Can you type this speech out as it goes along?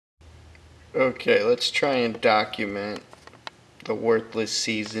Okay, let's try and document the worthless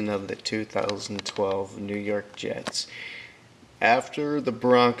season of the 2012 New York Jets. After the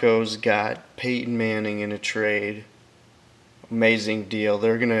Broncos got Peyton Manning in a trade, amazing deal.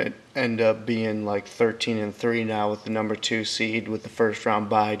 They're going to end up being like 13-3 now with the number 2 seed with the first round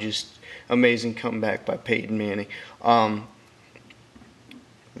bye. Just amazing comeback by Peyton Manning.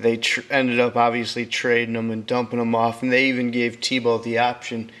 They ended up obviously trading him and dumping him off, and they even gave Tebow the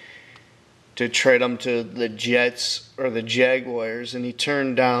option to trade him to the Jets or the Jaguars, and he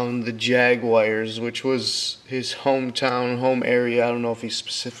turned down the Jaguars, which was his hometown, home area. I don't know if he's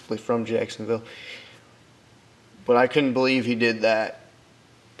specifically from Jacksonville, but I couldn't believe he did that.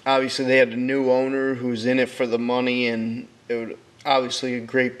 Obviously, they had a new owner who's in it for the money, and it would obviously a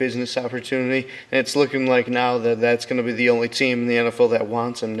great business opportunity, and it's looking like now that that's going to be the only team in the NFL that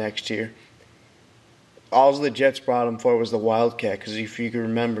wants him next year. All the Jets brought him for was the wildcat, because if you can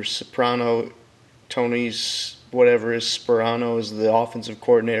remember, Tony's whatever is Sperano is the offensive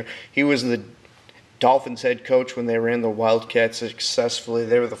coordinator. He was the Dolphins head coach when they ran the wildcat successfully.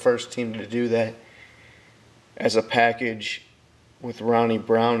 They were the first team to do that as a package with Ronnie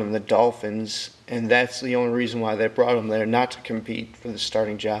Brown and the Dolphins, and that's the only reason why they brought him there, not to compete for the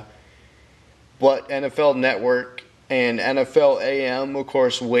starting job. But NFL Network and NFL AM, of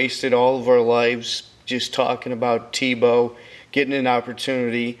course, wasted all of our lives just talking about Tebow getting an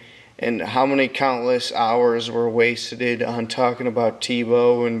opportunity, and how many countless hours were wasted on talking about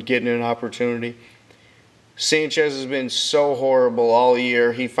Tebow and getting an opportunity. Sanchez has been so horrible all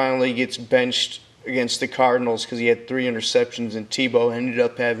year. He finally gets benched against the Cardinals because he had 3 interceptions, and Tebow ended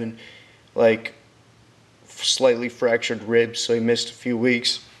up having like slightly fractured ribs, so he missed a few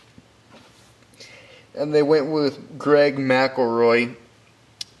weeks. And they went with Greg McElroy,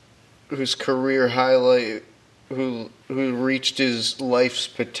 whose career highlight, who reached his life's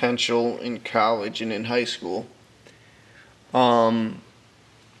potential in college and in high school. And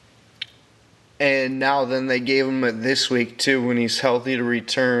now then they gave him it this week too when he's healthy to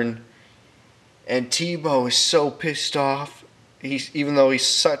return. And Tebow is so pissed off. Even though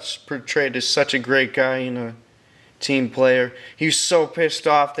he's portrayed as such a great guy and a team player, he's so pissed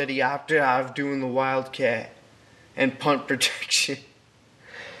off that he opted out of doing the wildcat and punt protection.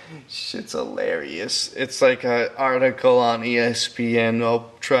 Shit's hilarious. It's like an article on ESPN.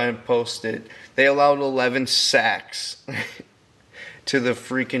 I'll try and post it. They allowed 11 sacks to the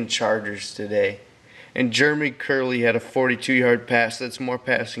freaking Chargers today. And Jeremy Curley had a 42-yard pass. That's more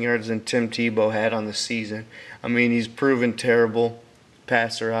passing yards than Tim Tebow had on the season. I mean, he's proven terrible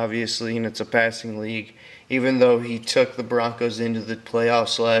passer, obviously, and it's a passing league. Even though he took the Broncos into the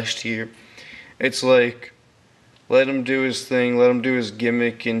playoffs last year, it's like, let him do his thing. Let him do his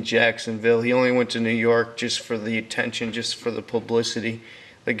gimmick in Jacksonville. He only went to New York just for the attention, just for the publicity.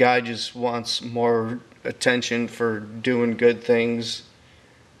 The guy just wants more attention for doing good things.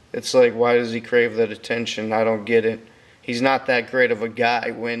 It's like, why does he crave that attention? I don't get it. He's not that great of a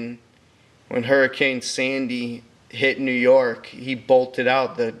guy. When Hurricane Sandy hit New York, he bolted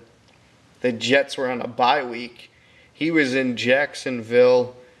out. The Jets were on a bye week. He was in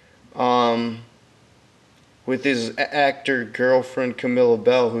Jacksonville with his actor girlfriend Camilla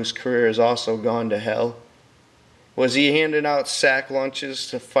Bell, whose career has also gone to hell. Was he handing out sack lunches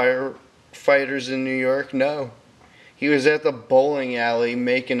to firefighters in New York? No. He was at the bowling alley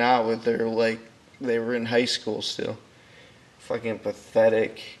making out with her like they were in high school still. Fucking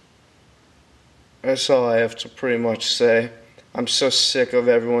pathetic. That's all I have to pretty much say. I'm so sick of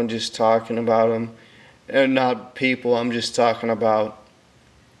everyone just talking about him. And not people, I'm just talking about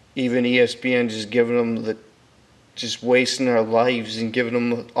even ESPN just giving them just wasting their lives and giving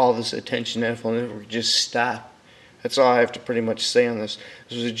them all this attention. NFL Network, just stop. That's all I have to pretty much say on this.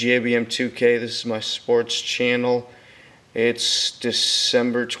 This was a JBM 2K. This is my sports channel. It's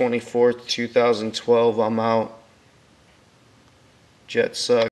December 24th, 2012. I'm out. Jets suck.